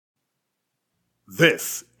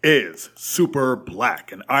This is Super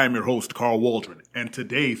Black, and I am your host, Carl Waldron, and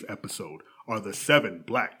today's episode are the 7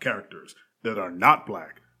 black characters that are not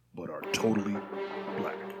black, but are totally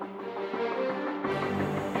black.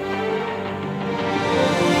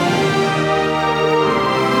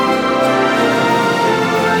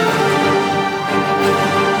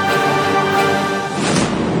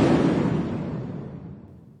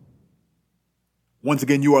 Once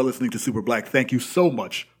again, you are listening to Super Black. Thank you so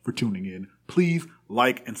much for tuning in. Please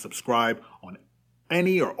like and subscribe on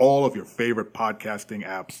any or all of your favorite podcasting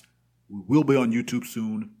apps. We will be on YouTube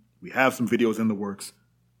soon. We have some videos in the works.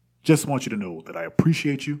 Just want you to know that I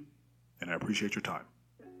appreciate you and I appreciate your time.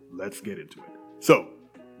 Let's get into it. So,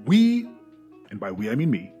 we, and by we I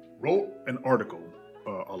mean me, wrote an article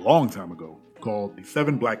a long time ago called The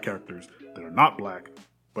 7 Black Characters That Are Not Black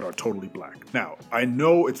But Are Totally Black. Now, I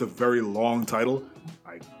know it's a very long title.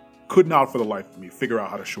 I could not for the life of me figure out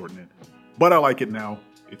how to shorten it, but I like it now.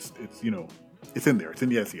 It's in there. It's in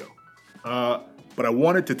the SEO. But I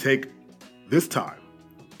wanted to take this time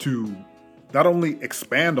to not only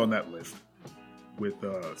expand on that list with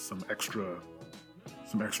some extra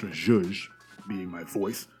zhuzh being my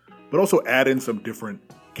voice, but also add in some different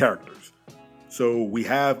characters. So we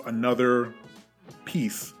have another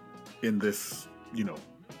piece in this,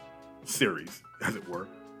 series, as it were,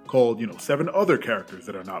 called, 7 other characters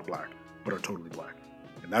that are not black, but are totally black.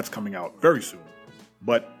 And that's coming out very soon.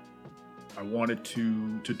 But I wanted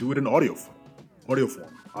to do it in audio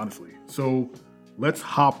form, honestly. So let's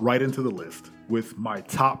hop right into the list with my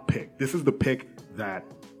top pick. This is the pick that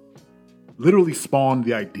literally spawned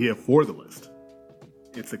the idea for the list.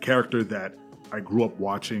 It's a character that I grew up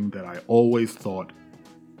watching that I always thought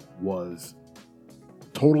was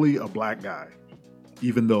totally a black guy,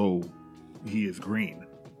 even though he is green.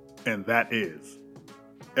 And that is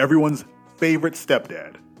everyone's favorite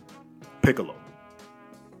stepdad, Piccolo.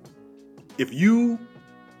 If you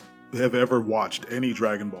have ever watched any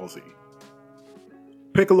Dragon Ball Z,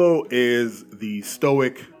 Piccolo is the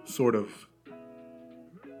stoic, sort of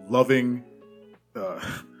loving,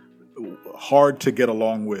 hard to get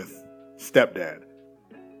along with stepdad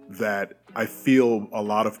that I feel a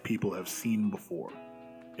lot of people have seen before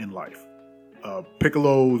in life.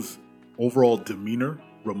 Piccolo's overall demeanor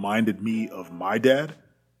reminded me of my dad.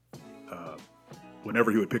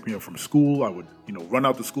 Whenever he would pick me up from school, I would, run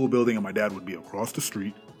out the school building and my dad would be across the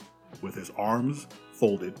street with his arms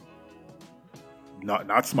folded,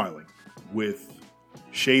 not smiling, with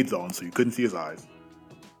shades on so you couldn't see his eyes.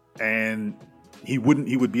 And he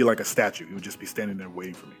would be like a statue. He would just be standing there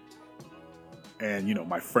waiting for me. And,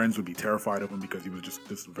 my friends would be terrified of him because he was just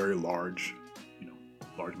this very large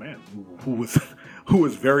man who was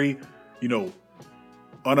very,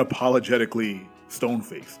 unapologetically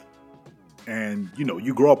stone-faced. And,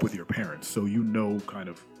 you grow up with your parents, so kind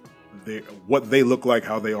of what they look like,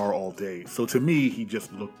 how they are all day. So to me, he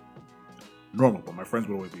just looked normal, but my friends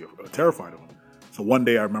would always be terrified of him. So one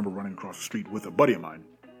day I remember running across the street with a buddy of mine,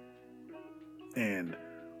 and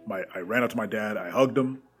I ran up to my dad, I hugged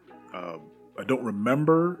him. I don't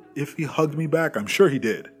remember if he hugged me back. I'm sure he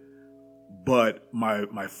did. But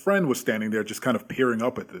my friend was standing there just kind of peering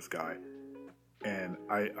up at this guy. And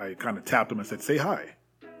I kind of tapped him and said, "Say hi."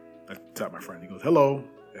 I tapped my friend. He goes, "Hello."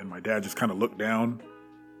 And my dad just kind of looked down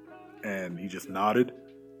and he just nodded.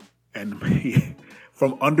 And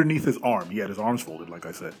from underneath his arm, he had his arms folded, like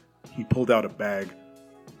I said, he pulled out a bag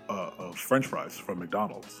of French fries from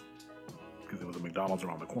McDonald's, because there was a McDonald's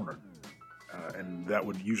around the corner. And that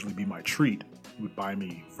would usually be my treat. He would buy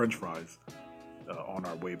me French fries on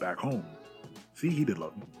our way back home. See, he did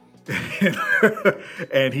love me.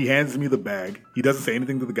 And he hands me the bag. He doesn't say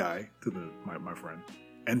anything to the guy, my friend,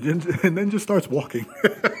 and then just starts walking.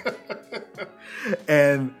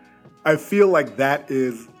 And I feel like that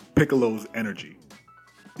is Piccolo's energy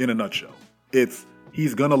in a nutshell.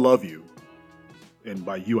 He's gonna love you, and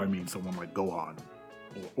by you I mean someone like Gohan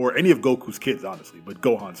or any of Goku's kids, honestly, but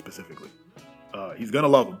Gohan specifically. He's gonna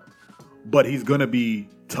love him, but he's gonna be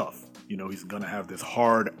tough. He's gonna have this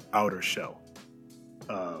hard outer shell.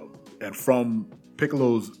 And from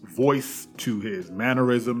Piccolo's voice to his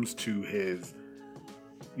mannerisms to his,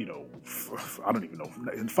 I don't even know.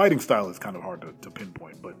 And fighting style is kind of hard to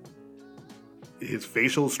pinpoint, but his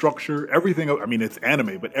facial structure, everything, it's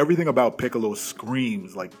anime, but everything about Piccolo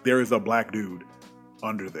screams like there is a black dude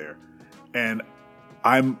under there. And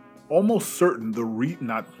I'm almost certain the reason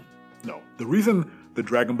the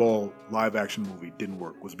Dragon Ball live action movie didn't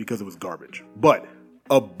work was because it was garbage. But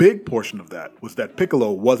a big portion of that was that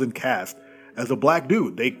Piccolo wasn't cast as a black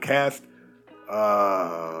dude. They cast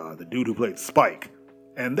the dude who played Spike,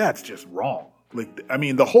 and that's just wrong.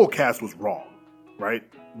 The whole cast was wrong. right?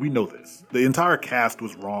 We know this. The entire cast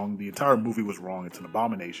was wrong. The entire movie was wrong. It's an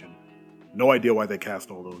abomination. No idea why they cast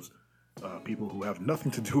all those people who have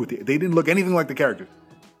nothing to do with it. They didn't look anything like the characters.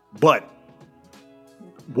 But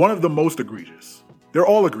one of the most egregious, they're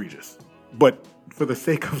all egregious, but for the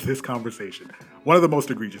sake of this conversation, one of the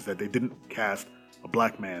most egregious that they didn't cast a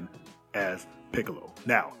black man as Piccolo.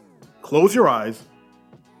 Now, close your eyes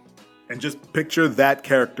and just picture that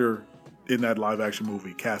character in that live action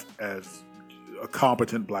movie cast as a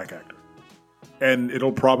competent black actor. And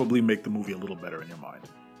it'll probably make the movie a little better in your mind.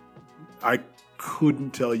 I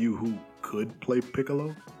couldn't tell you who could play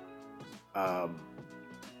Piccolo.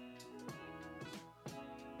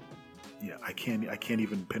 Yeah, I can't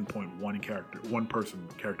even pinpoint one character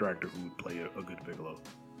actor who would play a good Piccolo.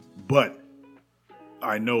 But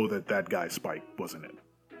I know that guy Spike wasn't it.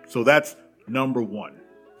 So that's number one.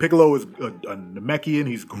 Piccolo is a Namekian.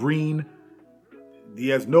 He's green. He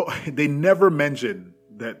has they never mention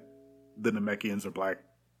that the Namekians are black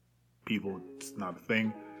people. It's not a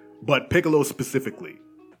thing. But Piccolo specifically,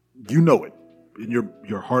 you know it in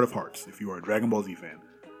your heart of hearts, if you are a Dragon Ball Z fan.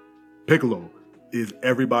 Piccolo is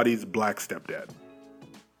everybody's black stepdad.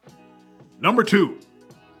 Number 2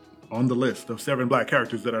 on the list of 7 black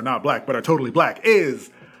characters that are not black but are totally black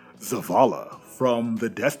is Zavala from the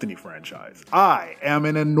Destiny franchise. I am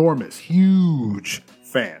an enormous, huge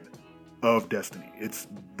fan of Destiny. It's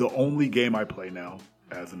the only game I play now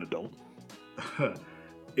as an adult.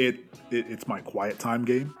 It's my quiet time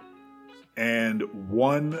game. And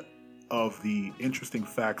one of the interesting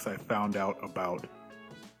facts I found out about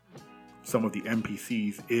some of the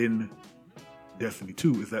NPCs in Destiny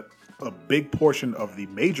 2 is that a big portion of the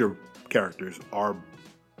major characters are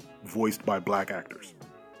voiced by black actors.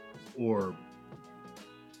 Or,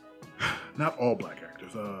 not all black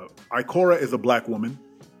actors. Ikora is a black woman,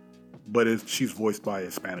 but she's voiced by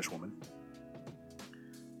a Spanish woman.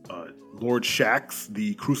 Lord Shaxx,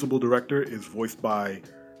 the Crucible director, is voiced by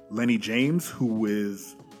Lenny James, who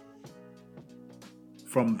is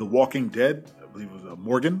from The Walking Dead. I believe it was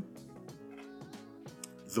Morgan.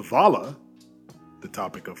 Zavala, the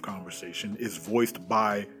topic of conversation, is voiced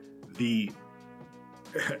by the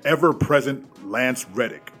ever-present Lance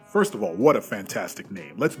Reddick. First of all, what a fantastic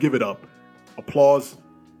name. Let's give it up. Applause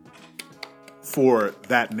for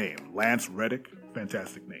that name. Lance Reddick,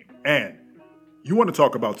 fantastic name. And you want to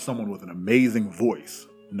talk about someone with an amazing voice?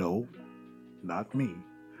 No, not me.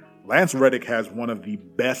 Lance Reddick has one of the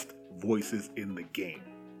best voices in the game.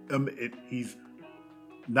 He's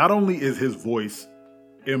not only is his voice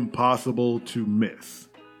impossible to miss,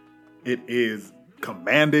 it is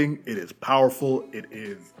commanding, it is powerful, it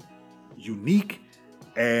is unique,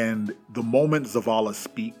 and the moment Zavala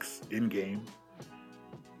speaks in game,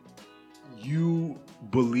 you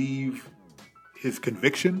believe his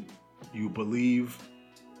conviction, you believe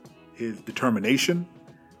his determination,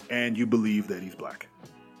 and you believe that he's black.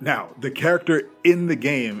 Now, the character in the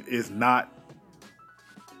game is not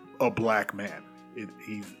a black man.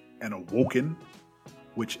 He's an Awoken,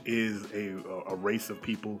 which is a race of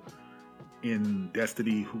people in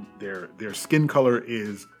Destiny who their skin color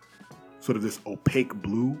is sort of this opaque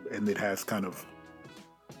blue, and it has kind of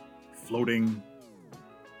floating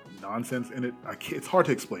nonsense in it. It's hard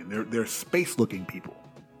to explain. They're space-looking people.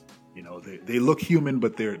 You know, they look human,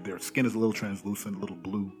 but their skin is a little translucent, a little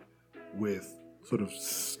blue, with sort of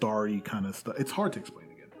starry kind of stuff. It's hard to explain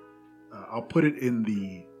again. I'll put it in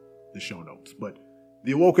the show notes. But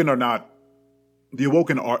the Awoken are not. The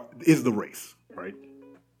Awoken is the race, right?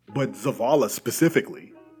 But Zavala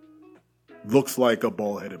specifically looks like a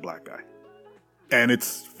bald-headed black guy. And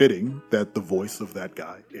it's fitting that the voice of that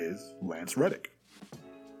guy is Lance Reddick.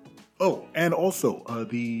 Oh, and also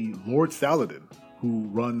the Lord Saladin, who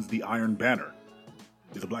runs the Iron Banner,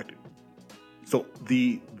 is a black dude. So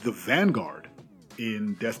the Vanguard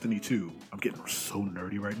in Destiny 2, I'm getting so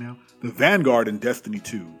nerdy right now. The Vanguard in Destiny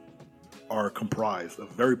 2 are comprised of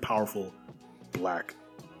very powerful black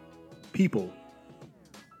people,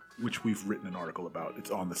 which we've written an article about.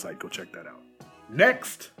 It's on the site. Go check that out.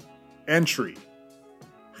 Next entry.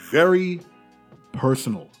 Very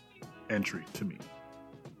personal entry to me.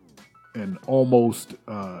 And almost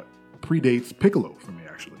predates Piccolo for me,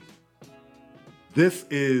 actually. This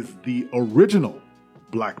is the original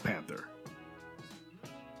Black Panther,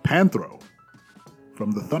 Panthro,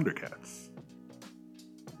 from the Thundercats.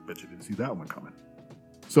 Bet you didn't see that one coming.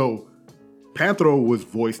 So, Panthro was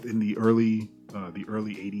voiced in the early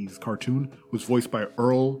 80s cartoon, was voiced by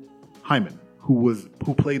Earl Hyman, who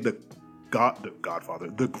played the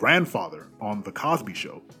grandfather on The Cosby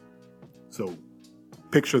Show. So,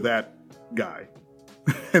 picture that guy.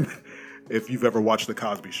 If you've ever watched The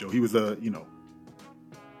Cosby Show, he was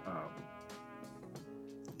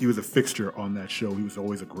he was a fixture on that show. He was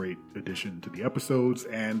always a great addition to the episodes.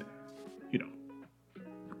 And, you know,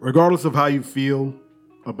 regardless of how you feel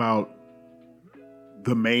about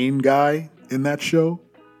the main guy in that show,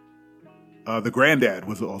 the granddad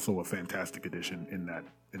was also a fantastic addition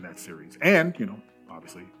in that series. And, you know,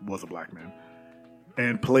 obviously was a black man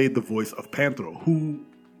and played the voice of Panthro, who,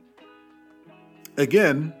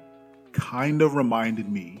 again, kind of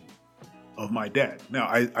reminded me of my dad. Now,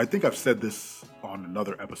 I think I've said this on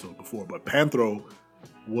another episode before, but Panthro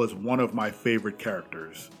was one of my favorite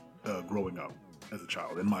characters growing up as a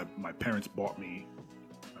child. And my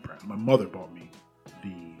mother bought me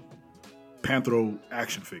the Panthro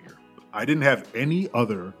action figure. I didn't have any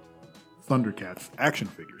other Thundercats action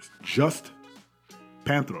figures, just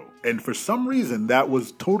Panthro. And for some reason, that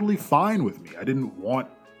was totally fine with me. I didn't want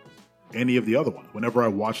any of the other ones. Whenever I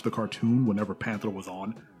watched the cartoon, whenever Panthro was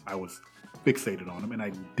on, I was fixated on him, and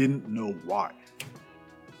I didn't know why.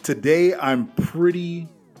 Today, I'm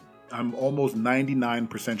almost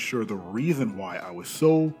 99% sure the reason why I was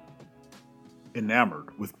so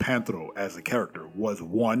enamored with Panthro as a character was,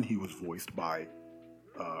 one, he was voiced by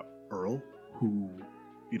Earl, who,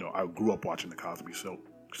 you know, I grew up watching The Cosby Show,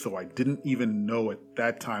 so I didn't even know at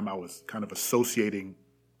that time I was kind of associating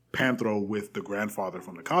Panthro with the grandfather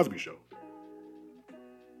from The Cosby Show.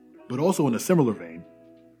 But also in a similar vein,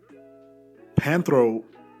 Panthro,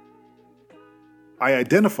 I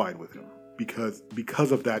identified with him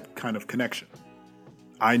because of that kind of connection.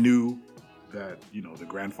 I knew that, you know, the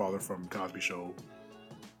grandfather from Cosby Show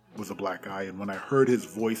was a black guy, and when I heard his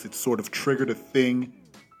voice, it sort of triggered a thing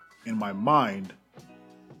in my mind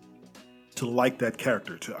to like that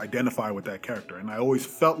character, to identify with that character. And I always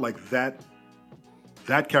felt like that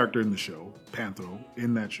character in the show, Panthro,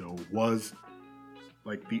 in that show, was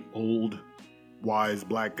like the old, wise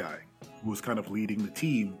black guy who was kind of leading the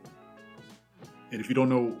team. And if you don't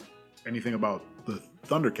know anything about the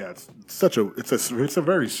Thundercats, it's a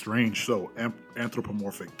very strange show.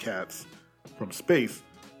 Anthropomorphic cats from space,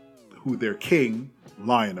 who their king,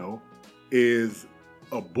 Lion-O, is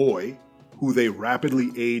a boy who they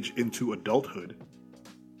rapidly age into adulthood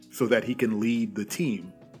so that he can lead the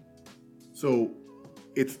team. So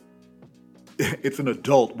it's an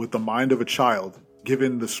adult with the mind of a child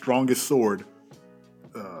given the strongest sword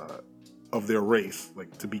of their race,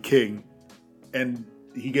 like to be king, and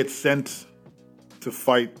he gets sent to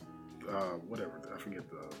fight I forget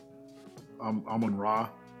the Amon-Ra.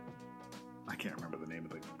 I can't remember the name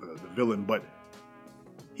of the villain, but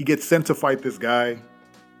he gets sent to fight this guy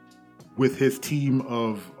with his team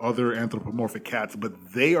of other anthropomorphic cats, but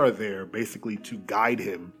they are there basically to guide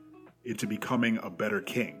him into becoming a better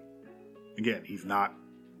king. Again, he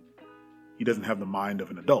doesn't have the mind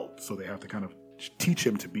of an adult, so they have to kind of teach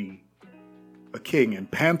him to be a king. And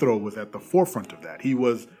Panthro was at the forefront of that. He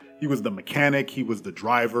was the mechanic, he was the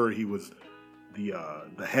driver, he was the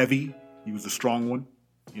heavy, he was the strong one,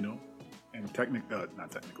 you know. And not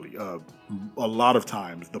technically, a lot of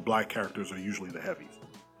times the black characters are usually the heavies.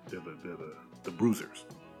 They're the bruisers,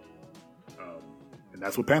 and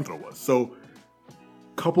that's what Panthro was. So,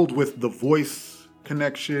 coupled with the voice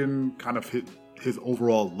connection, kind of his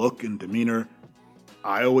overall look and demeanor,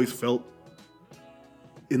 I always felt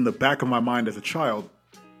in the back of my mind as a child,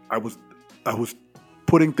 I was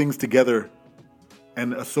putting things together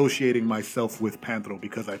and associating myself with Panthro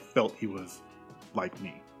because I felt he was like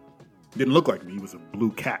me. He didn't look like me. He was a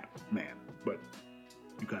blue cat man, but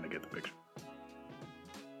you kind of get the picture.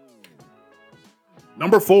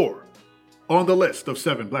 Number 4 on the list of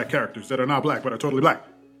 7 black characters that are not black but are totally black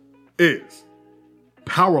is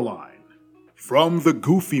Powerline from the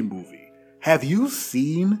Goofy movie. Have you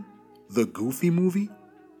seen the Goofy movie?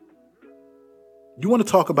 You want to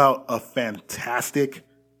talk about a fantastic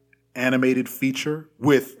animated feature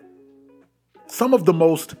with some of the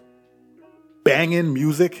most banging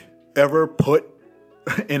music ever put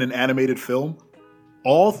in an animated film?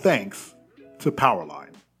 All thanks to Powerline.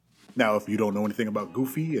 Now, if you don't know anything about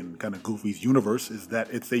Goofy and kind of Goofy's universe, is that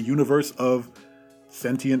it's a universe of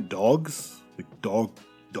sentient dogs, like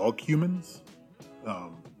dog humans,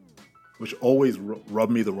 which always rub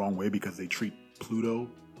me the wrong way because they treat Pluto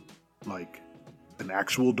like an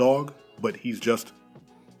actual dog, but he's just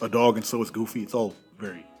a dog and so is Goofy. It's all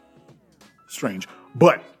very strange.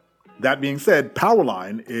 But that being said,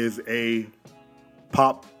 Powerline is a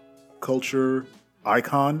pop culture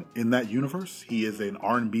icon in that universe. He is an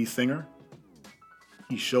R&B singer.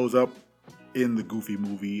 He shows up in the Goofy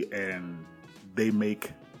movie and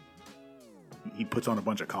he puts on a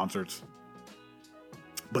bunch of concerts.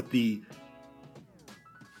 But the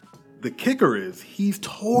kicker is he's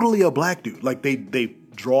totally a black dude. Like they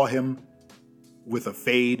draw him with a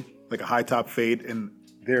fade, like a high top fade. And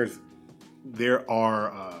there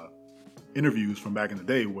are interviews from back in the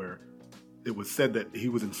day where it was said that he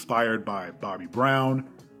was inspired by Bobby Brown,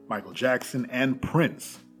 Michael Jackson, and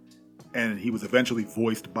Prince. And he was eventually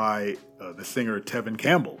voiced by the singer Tevin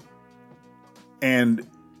Campbell. And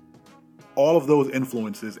all of those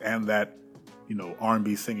influences and that,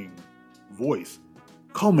 R&B singing voice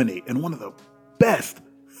culminate in one of the best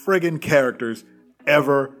friggin' characters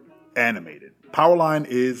ever animated. Powerline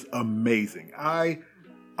is amazing. I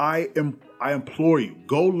implore you,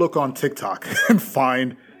 go look on TikTok and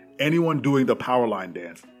find anyone doing the Powerline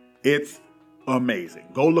dance. It's amazing.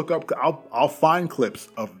 Go look up. I'll find clips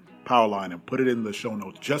of Powerline and put it in the show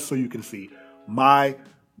notes just so you can see. My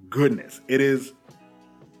goodness, it is.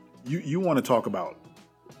 You want to talk about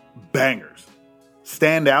bangers?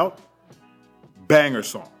 Stand out, banger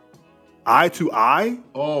song. Eye to Eye.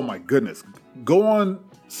 Oh my goodness. Go on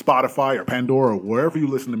Spotify or Pandora or wherever you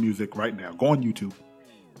listen to music right now. Go on YouTube.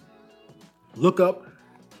 Look up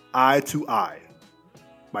Eye to Eye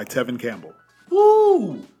by Tevin Campbell.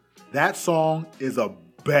 Woo! That song is a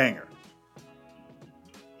banger.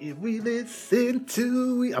 If we listen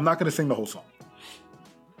to... I'm not going to sing the whole song.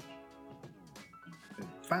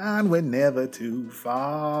 Find we're never too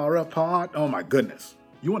far apart. Oh my goodness.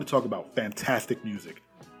 You want to talk about fantastic music.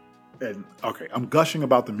 And okay, I'm gushing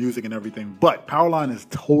about the music and everything, but Powerline is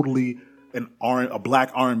totally a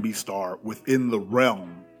black R&B star within the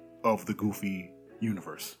realm of the Goofy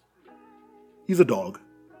universe. He's a dog,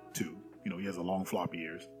 too. He has a long floppy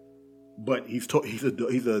ears, but he's a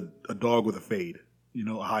dog with a fade.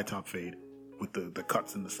 A high top fade with the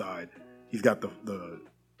cuts in the side. He's got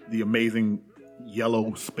the amazing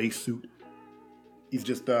yellow spacesuit. He's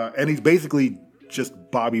just and he's basically just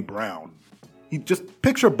Bobby Brown. You just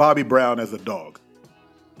picture Bobby Brown as a dog.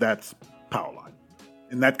 That's Powerline.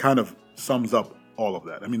 And that kind of sums up all of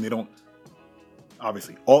that. I mean, they don't,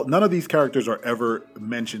 obviously, none of these characters are ever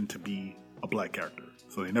mentioned to be a black character.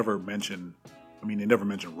 So they never mention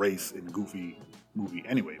race in Goofy movie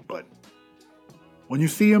anyway. But when you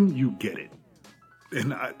see him, you get it.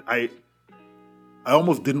 And I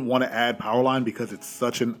almost didn't want to add Powerline because it's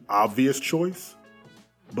such an obvious choice.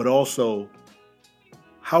 But also,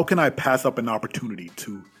 how can I pass up an opportunity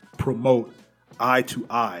to promote Eye to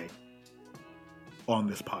Eye on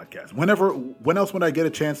this podcast? When else would I get a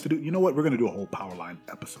chance to do? You know what? We're going to do a whole Powerline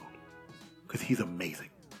episode because he's amazing.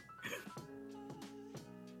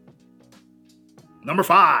 Number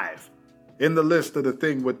 5 in the list of the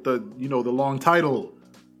thing with the long title,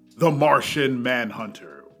 The Martian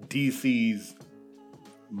Manhunter, DC's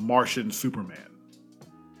Martian Superman.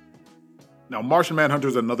 Now, Martian Manhunter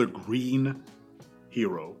is another green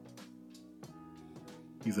hero.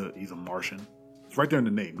 He's a Martian. It's right there in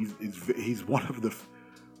the name. He's one of the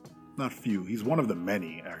he's one of the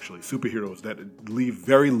many actually superheroes that leave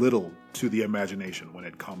very little to the imagination when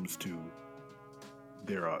it comes to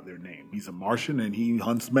their name. He's a Martian and he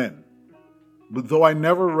hunts men. But though I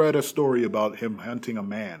never read a story about him hunting a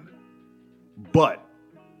man, but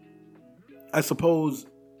I suppose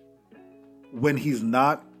when he's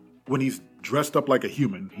dressed up like a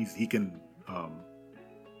human, he can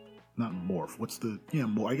not morph.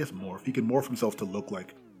 I guess morph. He can morph himself to look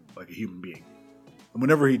like a human being. And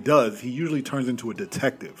whenever he does, he usually turns into a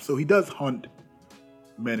detective. So he does hunt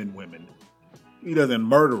men and women. He doesn't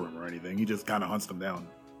murder them or anything. He just kind of hunts them down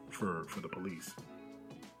for the police.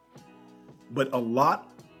 But a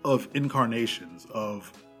lot of incarnations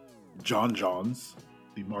of John Johns,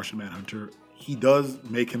 the Martian Manhunter, he does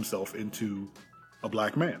make himself into a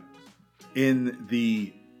black man. In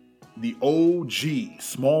the OG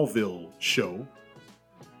Smallville show,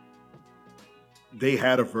 they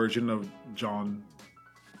had a version of John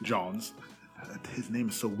Johns. His name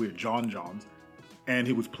is so weird, John Johns. And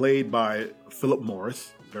he was played by Philip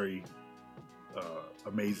Morris, very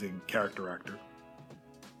amazing character actor.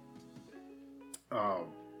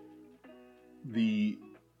 The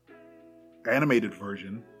animated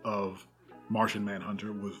version of Martian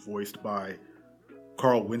Manhunter was voiced by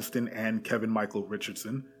Carl Winston and Kevin Michael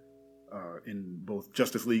Richardson in both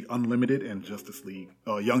Justice League Unlimited and Justice League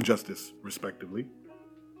Young Justice, respectively.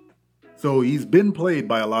 So he's been played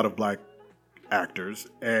by a lot of black actors,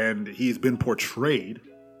 and he's been portrayed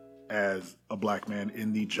as a black man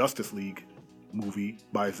in the Justice League movie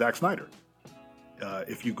by Zack Snyder.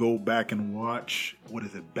 If you go back and watch,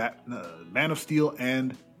 Man of Steel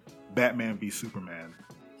and Batman v Superman,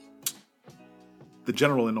 the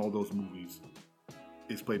general in all those movies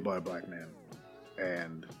is played by a black man,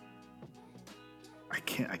 and I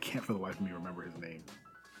can't for the life of me remember his name.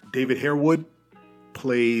 David Harewood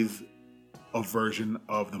plays a version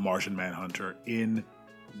of the Martian Manhunter in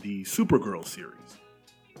the Supergirl series.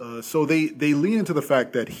 So they lean into the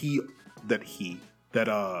fact that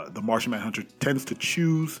the Martian Manhunter tends to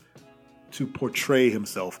choose to portray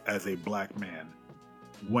himself as a black man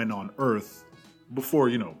when on Earth before,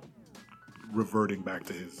 reverting back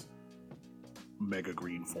to his mega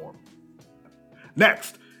green form.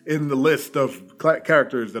 Next, in the list of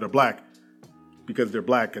characters that are black, because they're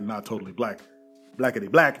black and not totally black,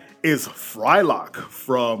 blackety black, is Frylock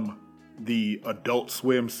from the Adult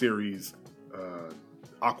Swim series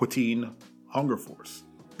Aqua Teen Hunger Force.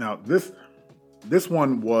 Now, this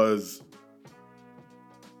one was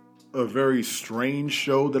a very strange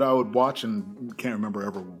show that I would watch and can't remember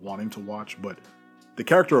ever wanting to watch, but the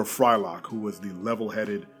character of Frylock, who was the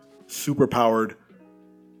level-headed, super-powered,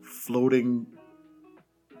 floating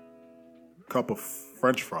cup of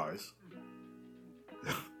French fries,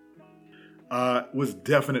 was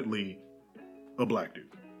definitely a black dude.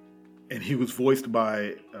 And he was voiced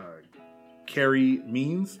by Carey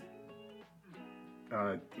Means.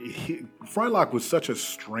 Frylock was such a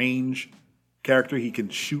strange character. He can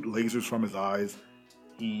shoot lasers from his eyes.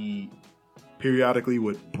 He periodically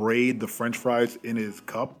would braid the French fries in his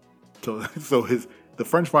cup. So the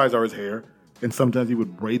French fries are his hair, and sometimes he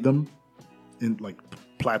would braid them and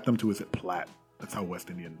plait them to his plait. That's how West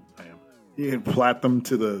Indian I am. He would plait them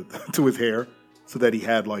to his hair so that he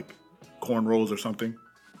had cornrows or something.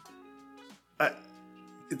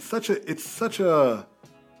 It's such a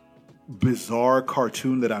bizarre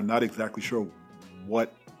cartoon that I'm not exactly sure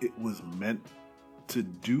what it was meant to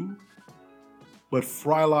do. But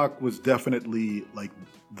Frylock was definitely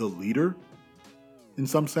the leader in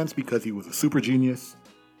some sense because he was a super genius.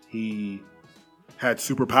 He had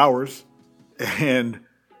superpowers, and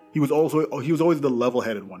he was always the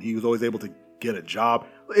level-headed one. He was always able to get a job.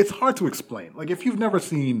 It's hard to explain. If you've never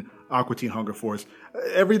seen Aqua Teen Hunger Force,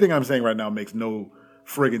 everything I'm saying right now makes no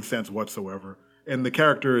friggin' sense whatsoever. And the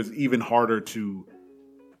character is even harder to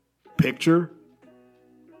picture.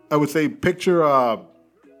 I would say picture a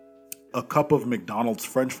cup of McDonald's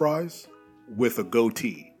French fries with a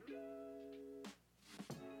goatee.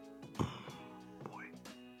 Boy.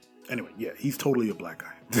 Anyway, yeah, he's totally a black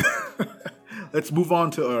guy. Let's move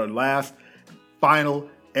on to our last, final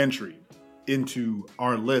entry into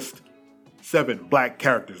our list. 7 black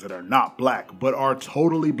characters that are not black, but are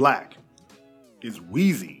totally black, is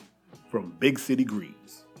Wheezy from Big City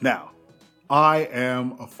Greens. Now, I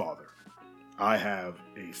am a father. I have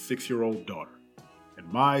a 6-year-old daughter,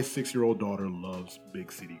 and my 6-year-old daughter loves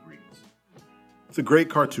Big City Greens. It's a great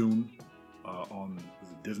cartoon on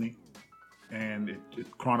Disney, and it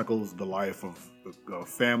chronicles the life of a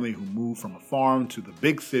family who moved from a farm to the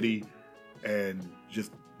big city, and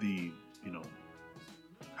just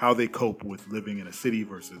how they cope with living in a city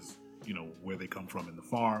versus where they come from in the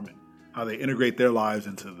farm, and how they integrate their lives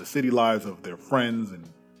into the city lives of their friends and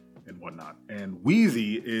whatnot. And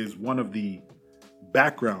Wheezy is one of the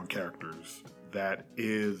background characters that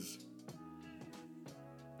is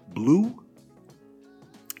blue.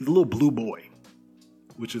 He's a little blue boy,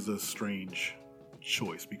 which is a strange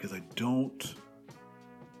choice because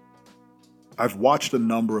I've watched a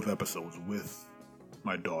number of episodes with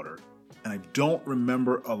my daughter, and I don't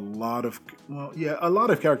remember a lot of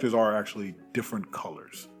characters are actually different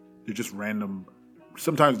colors. They're just random.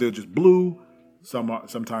 Sometimes they're just blue.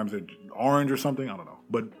 Sometimes they're orange or something. I don't know.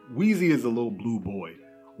 But Wheezy is a little blue boy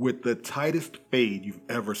with the tightest fade you've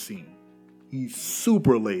ever seen. He's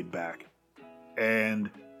super laid back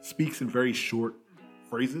and speaks in very short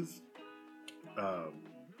phrases.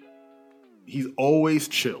 He's always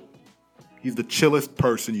chill. He's the chillest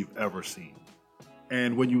person you've ever seen.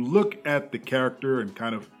 And when you look at the character and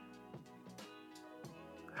kind of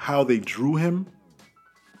how they drew him,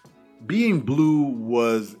 being blue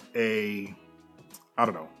was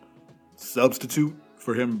substitute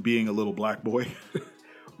for him being a little black boy.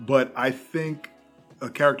 But I think a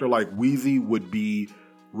character like Wheezy would be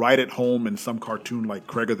right at home in some cartoon like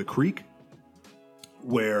Craig of the Creek,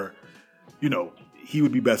 where, he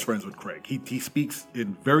would be best friends with Craig. He speaks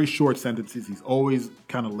in very short sentences. He's always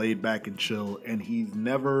kind of laid back and chill, and he's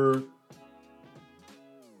never,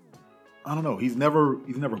 he's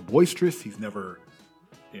never boisterous. He's never,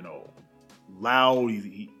 loud.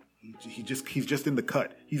 He's just in the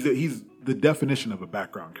cut. He's the definition of a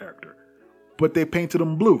background character. But they painted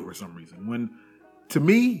him blue for some reason. When, to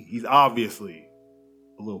me, he's obviously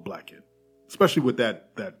a little black kid, especially with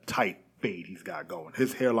that tight fade he's got going.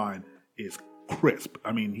 His hairline is crisp.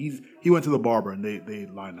 I mean, he went to the barber and they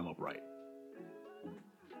lined him up right.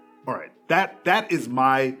 All right, that is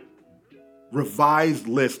my revised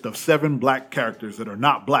list of 7 black characters that are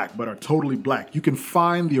not black but are totally black. You can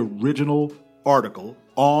find the original article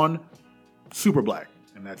on Super Black,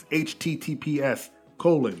 and that's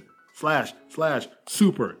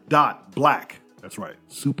https://super.black. That's right,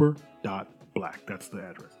 super.black. That's the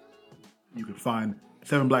address. You can find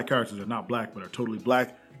 7 black characters that are not black but are totally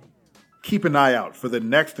black. Keep an eye out for the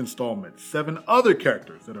next installment, 7 other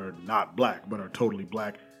characters that are not black but are totally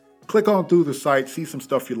black. Click on through the site, see some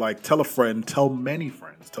stuff you like, tell a friend, tell many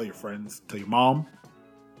friends, tell your friends, tell your mom,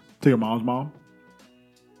 tell your mom's mom.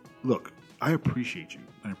 Look, I appreciate you.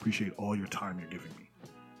 I appreciate all your time you're giving me.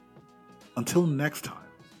 Until next time,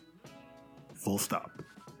 full stop.